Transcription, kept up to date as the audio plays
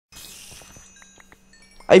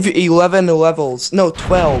I've 11 levels. No,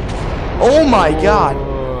 12. Oh my god.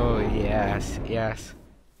 Oh, yes, yes.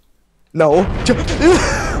 No.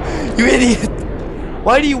 You idiot.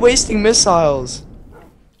 Why are you wasting missiles?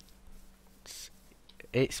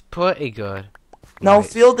 It's pretty good. Now Right.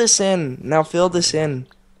 fill this in. Now fill this in.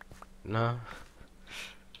 No.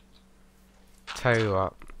 Tell you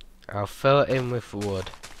what. I'll fill it in with wood.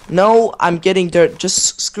 No, I'm getting dirt.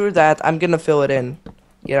 Just screw that. I'm gonna fill it in.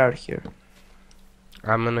 Get out of here.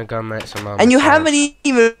 I'm gonna go make some more And missiles.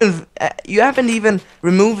 you haven't even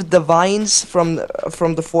removed the vines from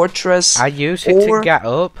the fortress I use it to get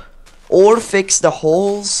up. or fix the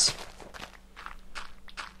holes.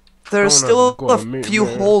 There's Don't ever still go a on me, few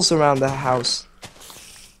man. holes around the house.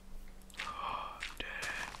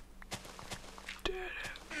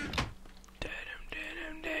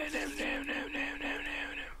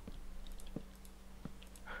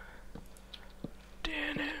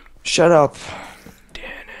 Shut up.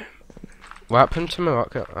 What happened to my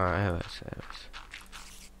rocket? Oh, here it is.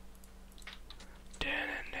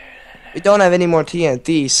 We don't have any more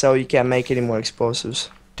TNT, so you can't make any more explosives.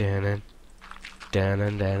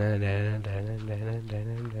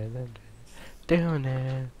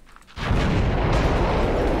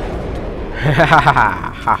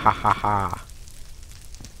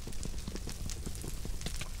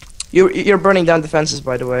 You're burning down defenses,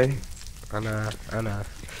 by the way. I know, I know.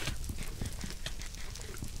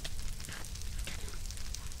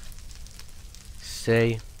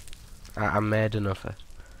 See, I made another.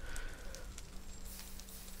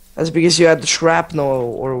 That's because you had the shrapnel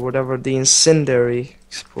or whatever, the incendiary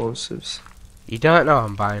explosives. You don't know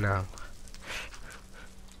I'm by now.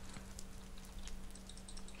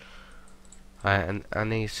 Right, and I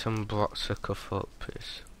need some blocks of cuff up,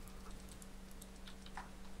 please.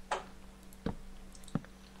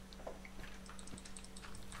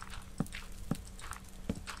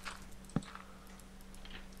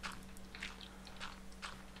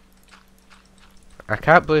 I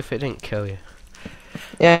can't believe it didn't kill you.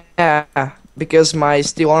 Yeah, because my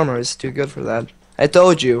steel armor is too good for that. I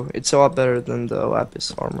told you, it's a lot better than the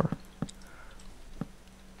lapis armor.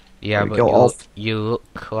 Yeah, There we but go, you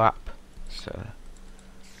look crap. So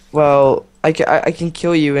Well, I can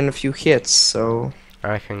kill you in a few hits, so...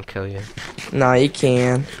 I can kill you. No, you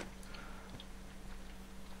can't.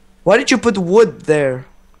 Why did you put wood there?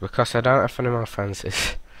 Because I don't have any more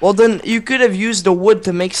fences. Well, then you could have used the wood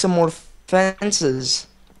to make some more fences.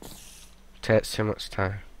 Takes too much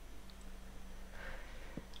time.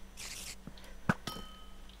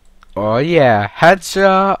 Oh yeah,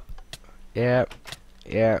 headshot! Yep,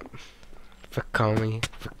 yep.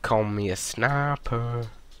 Call me a sniper.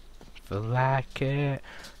 Feel like it.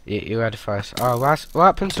 You ready for this? Oh, what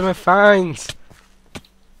happened to my fines?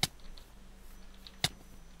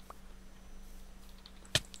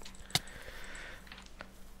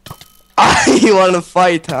 You want to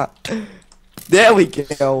fight, huh? There we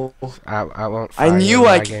go. I won't I fire. knew You're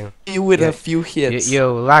I lagging. could you with Yeah, a few hits.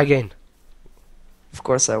 You're lagging. Of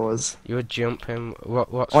course I was. You were jumping.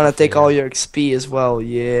 What's I want the to take fear? all your XP as well,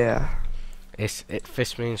 yeah.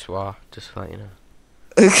 This means war, just to let you know.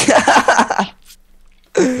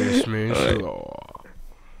 This means war.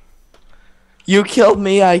 You killed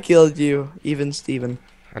me, I killed you. Even Steven.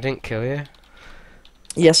 I didn't kill you.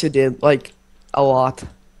 Yes, you did. Like, a lot.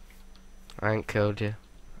 I ain't killed you.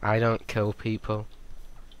 I don't kill people.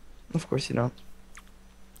 Of course you don't.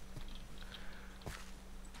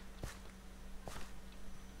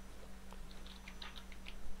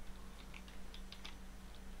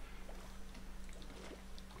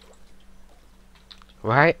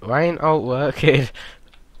 Why ain't alt working?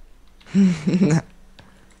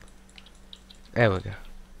 There we go.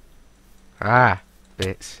 Ah,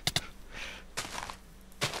 bits.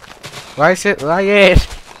 Why is it lagging?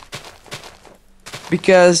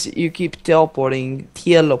 Because you keep teleporting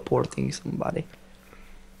somebody.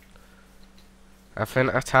 I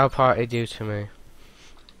think I teleported you to me.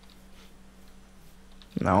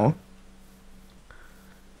 No.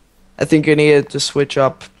 I think you needed to switch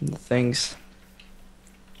up the things.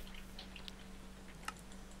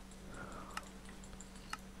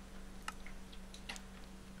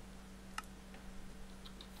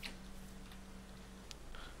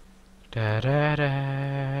 Da da da.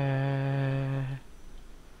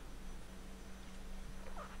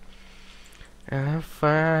 I'm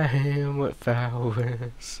fine with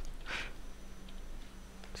flowers.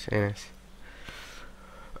 See this.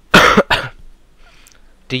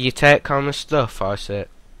 Do you take all my stuff or is it?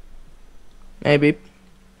 Maybe.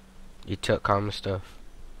 You took all my stuff.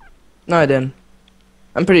 No, I didn't.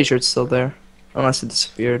 I'm pretty sure it's still there. Unless it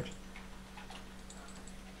disappeared.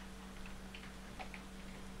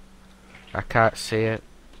 I can't see it.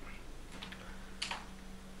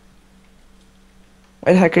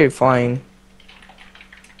 Why the heck are you flying?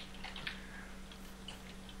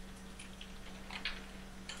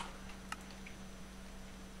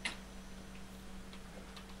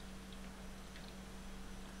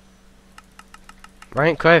 Why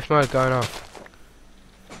ain't creative mode going off?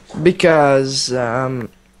 Because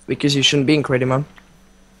you shouldn't be in creative mode.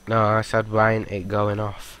 No, I said why ain't it going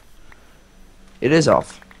off? It is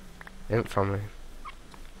off. Ain't from me.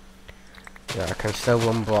 Yeah, I can still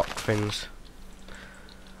unblock things.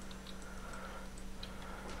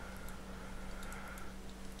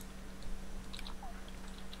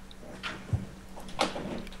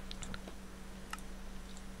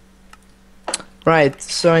 Right,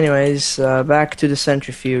 so anyways, back to the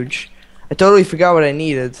centrifuge. I totally forgot what I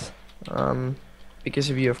needed. Because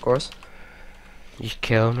of you, of course. You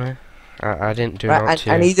killed me. I didn't do Right, not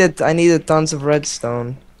to. I needed tons of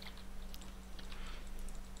redstone.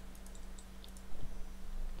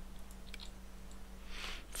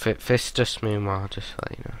 This just meanwhile, just so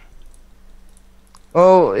you know.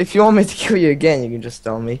 Oh, if you want me to kill you again, you can just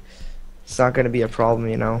tell me. It's not gonna be a problem,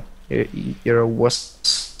 you know. You're a wuss.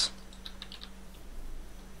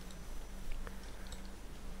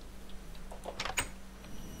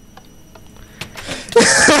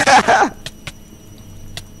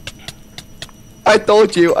 I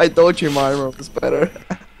told you my armor was better.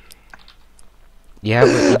 Yeah,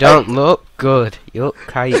 but you don't look good. You look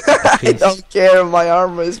kite. I don't care, my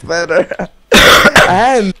armor is better.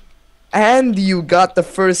 and you got the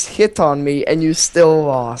first hit on me and you still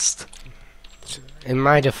lost. In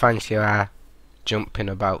my defense, you are jumping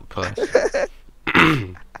about plus.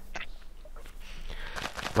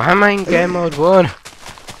 Why am I in game mode 1?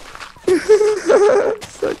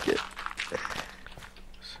 Suck it.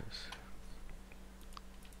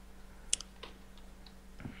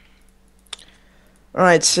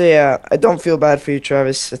 Alright, so yeah, I don't feel bad for you,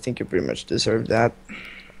 Travis. I think you pretty much deserve that.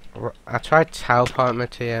 I tried to teleport me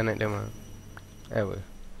to you and it didn't work. There we go.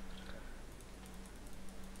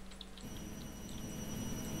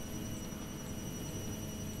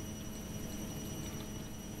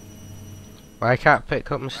 Why can't I pick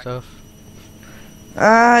up my stuff?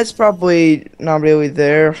 It's probably not really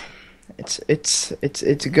there. It's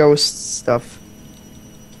ghost stuff.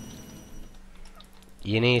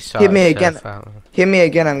 You need to Hit me again. out. Hit me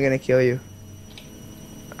again, I'm gonna kill you.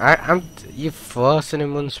 You're forcing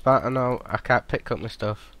in one spot and I can't pick up my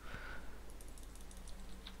stuff.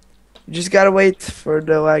 You just gotta wait for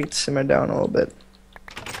the lag to simmer down a little bit.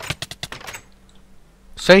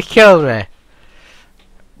 So you killed me? Yep.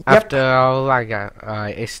 After all lag,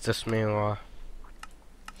 alright, it's just me or...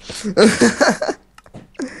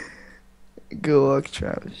 Good luck,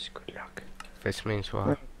 Travis. Good luck. This means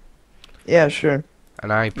what? Yeah, sure.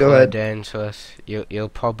 And I Go play ahead. dangerous. You'll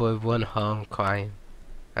probably run home crying.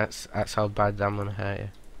 That's how bad I'm gonna hurt you.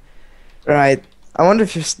 Right. I wonder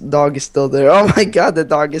if your dog is still there. Oh my god, the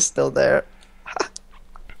dog is still there.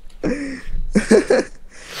 I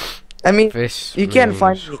mean, you can't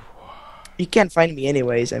find me. You can't find me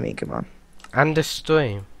anyways. I mean, come on. And the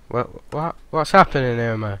stream. What's happening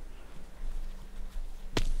here, man?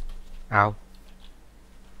 Ow.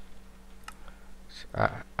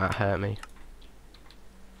 That hurt me.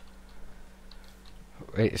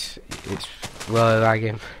 It's really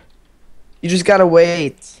lagging. You just gotta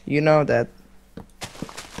wait. You know that.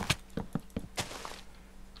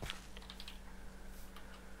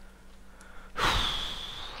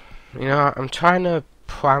 You know, I'm trying to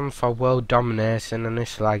plan for world domination and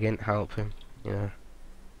this lag ain't helping, you know.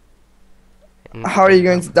 How are you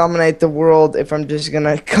going to dominate the world if I'm just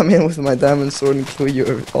gonna come in with my diamond sword and kill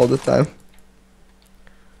you all the time?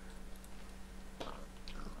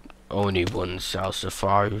 Only one shall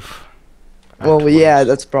survive. Well, yeah,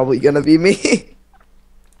 that's probably gonna be me.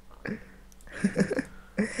 Yeah,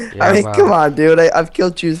 I mean, well, come on, dude. I've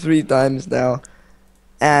killed you 3 times now,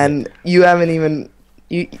 and you haven't even.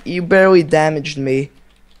 You barely damaged me.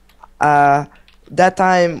 That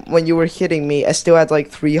time when you were hitting me, I still had like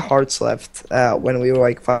 3 hearts left. When we were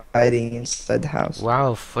like fighting inside the house.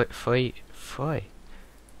 wow, fight.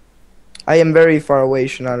 I am very far away. You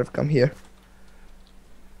should not have come here.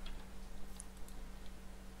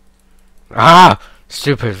 Ah,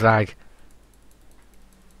 stupid lag.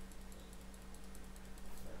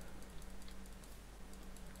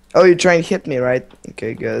 Oh, you're trying to hit me, right?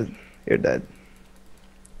 Okay, good. You're dead.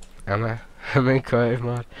 Am I? I'm in creative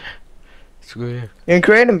mode. Screw you. You're in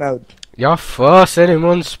creative mode. You're forcing in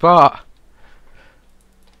one spot.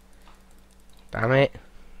 Damn it.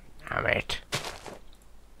 Damn it.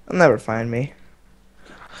 You'll never find me.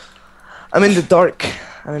 I'm in the dark.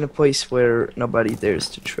 I'm in a place where nobody dares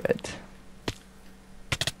to tread.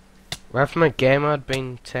 Why have my game mode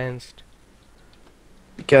been changed?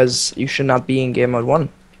 Because you should not be in game mode 1.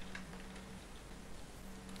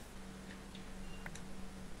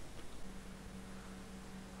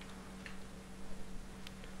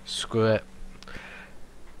 Screw it.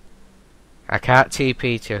 I can't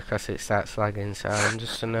TP to you because it starts lagging, so I'm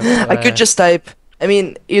just gonna play. I could just type. I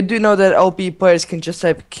mean, you do know that LP players can just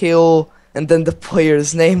type kill and then the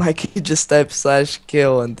player's name. I could just type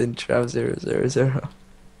 /kill and then Trav000.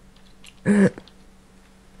 Did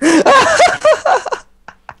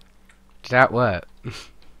that work?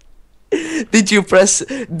 Did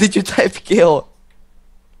you type kill,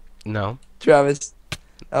 No. Travis?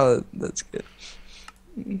 Oh, that's good.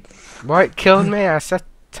 What killed me? I said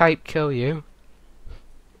type kill you.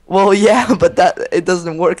 Well, yeah, but it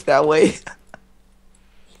doesn't work that way.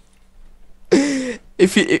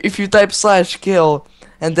 If you type /kill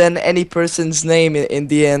and then any person's name in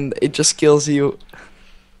the end, it just kills you.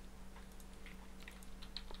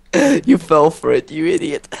 You fell for it, you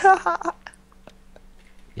idiot.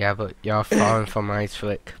 Yeah, but you're falling for my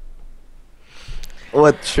trick.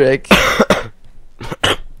 What trick?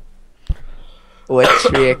 What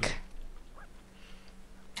trick?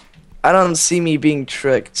 I don't see me being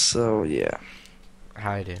tricked, so yeah.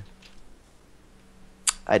 I do.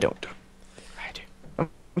 I don't. I do. I'm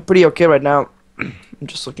pretty okay right now. I'm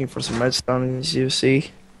just looking for some redstone, as you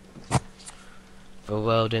see. The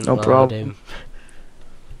world didn't No load problem. him.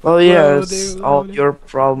 Well, yeah, Loading, it's all loading. your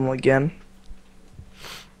problem again.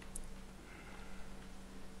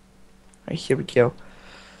 Alright, here we go.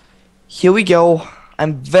 Here we go.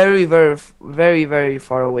 I'm very, very, very, very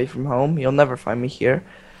far away from home. You'll never find me here.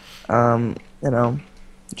 You know,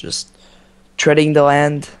 just treading the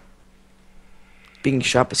land, being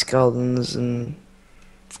shot by skeletons, and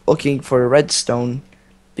looking for redstone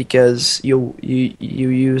because you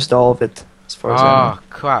used all of it. As far as I know. Oh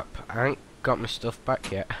crap! I ain't got my stuff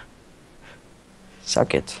back yet.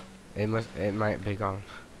 Suck it. It might be gone.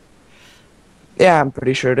 Yeah, I'm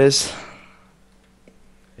pretty sure it is.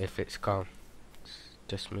 If it's gone, it's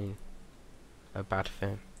just me. A bad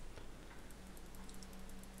thing.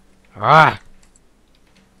 Ah!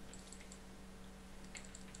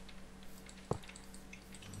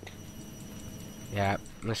 Yeah,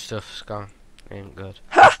 my stuff's gone. Ain't good.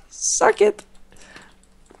 Ha! Suck it.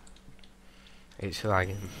 It's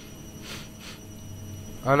lagging.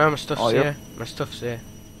 Oh no, my stuff's Oh, yep. here. My stuff's here.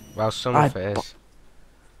 Well, some of it is.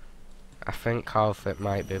 I think half of it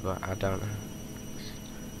might be, but I don't know.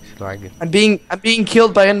 It's lagging. I'm being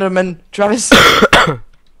killed by Enderman. Travis,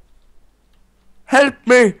 help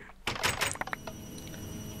me!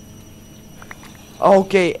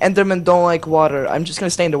 Okay, Endermen don't like water. I'm just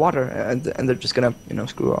gonna stay in the water, and they're just gonna, you know,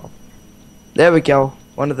 screw off. There we go.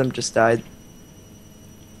 One of them just died.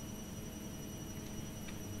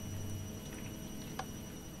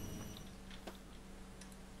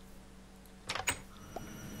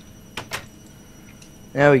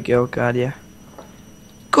 There we go, God, yeah.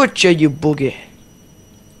 Gotcha, you boogie.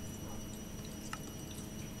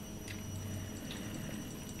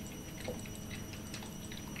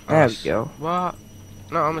 There we go. What?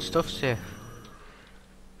 No, all my stuff's here.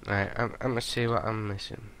 Right, I'm gonna see what I'm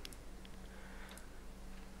missing.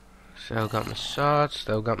 Still got my sword,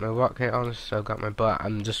 still got my rocket on, still got my bow.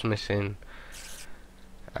 I'm just missing.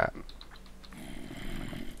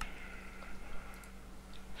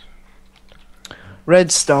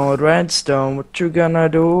 Redstone, redstone, what you gonna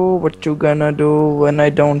do? What you gonna do when I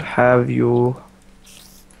don't have you?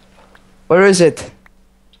 Where is it?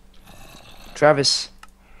 Travis.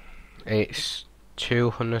 It's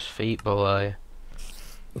 200 feet below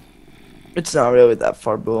you. It's not really that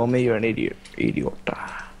far below me, you're an idiot.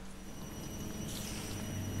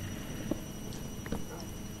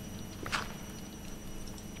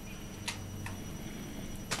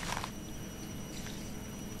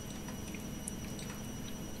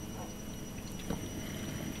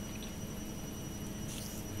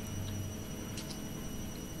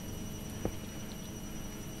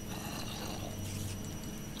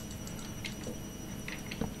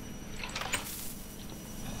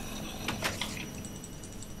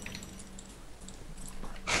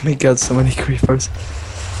 Oh my god, so many creepers.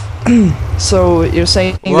 So, you're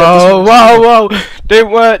saying that Whoa, whoa, whoa!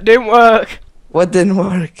 Didn't work, didn't work! what didn't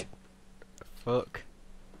work? Fuck.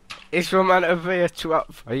 It's from an a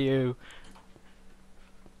trap for you.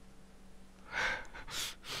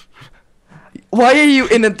 Why are you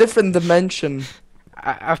in a different dimension?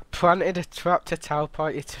 I've planted a trap to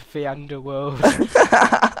teleport you to the underworld.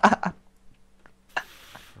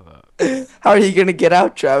 How are you gonna get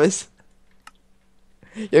out, Travis?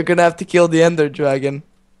 You're gonna have to kill the Ender Dragon.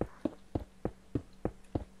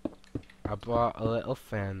 I brought a little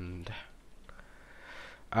friend.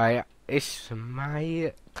 It's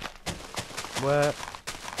my work.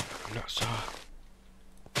 I'm not sure.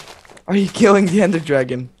 Are you killing the Ender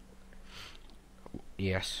Dragon?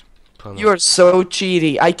 Yes. You are so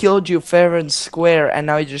cheaty. I killed you fair and square, and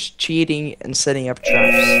now you're just cheating and setting up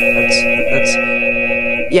traps. That's.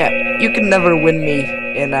 Yeah, you can never win me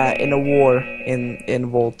in a war in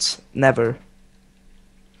Voltz. Never.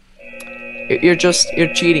 You're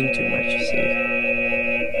cheating too much. You see.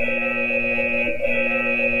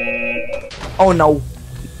 Oh no,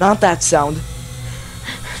 not that sound.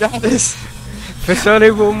 Travis. There's only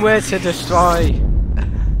one way to destroy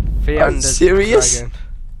the Are you Ender serious? Dragon.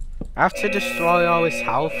 I have to destroy all his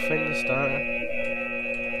health in the start.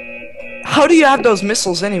 How do you have those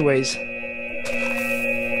missiles anyways?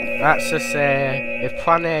 That's to say, if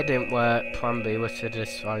Plan A didn't work, Plan B was to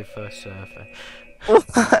destroy first server.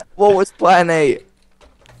 What was Plan A?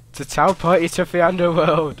 To teleport you to the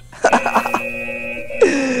underworld.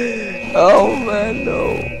 Oh man,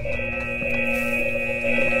 no.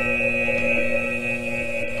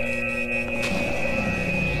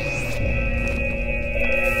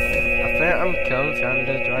 I think I'm killing the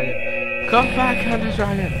Ender Dragon. Come back, Ender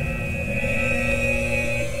Dragon!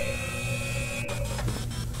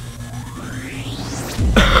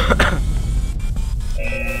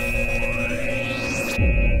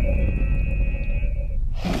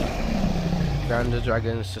 The Ender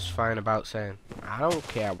Dragon's just flying about saying, I don't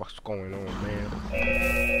care what's going on, man.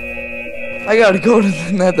 I gotta go to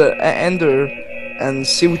the Nether Ender and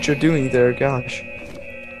see what you're doing there. Gosh.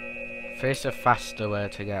 There's a faster way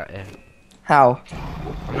to get in. How?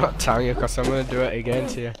 I'm not telling you because I'm going to do it again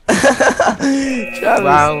to you. Travis.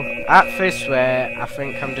 Well, at this way, I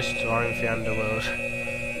think I'm destroying the underworld.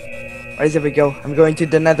 Alright, there we go. I'm going to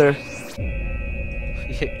the Nether.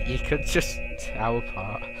 You could just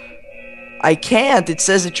teleport. I can't. It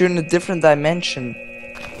says that you're in a different dimension.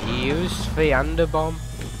 You use the Ender Bomb.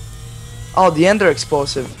 Oh, the Ender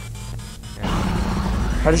explosive. Yeah.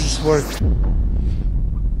 How does this work?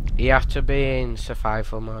 You have to be in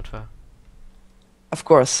survival mode though. Of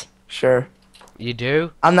course. Sure. You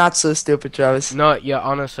do? I'm not so stupid, Travis. No, you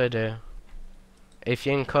honestly do. If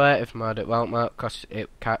you're in creative mode, it won't work because it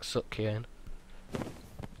can't suck you in.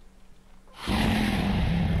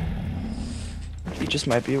 You just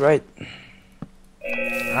might be right.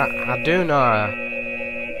 I do know.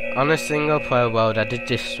 On a single player world, I did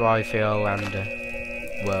destroy the Ender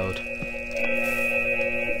world.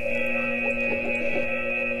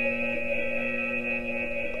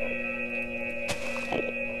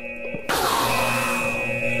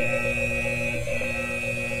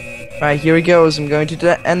 Right, here he goes. I'm going to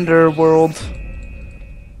the Ender world.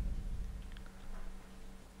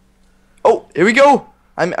 Oh, here we go.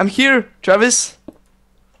 I'm here, Travis.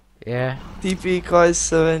 Yeah. TP class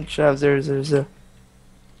 7 Trav 000.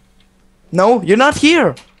 No, you're not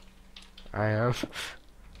here. I am.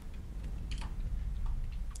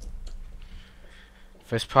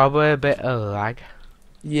 There's probably a bit of lag.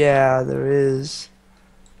 Yeah, there is.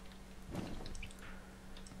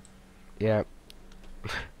 Yeah.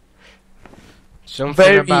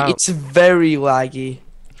 Something about It's very laggy.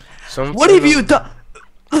 something. What have you done?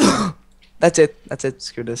 That's it. That's it.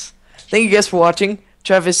 Screw this. Thank you guys for watching.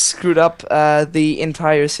 Travis screwed up the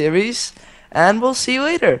entire series, and we'll see you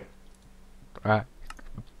later. Right.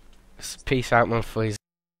 Peace out, my friends.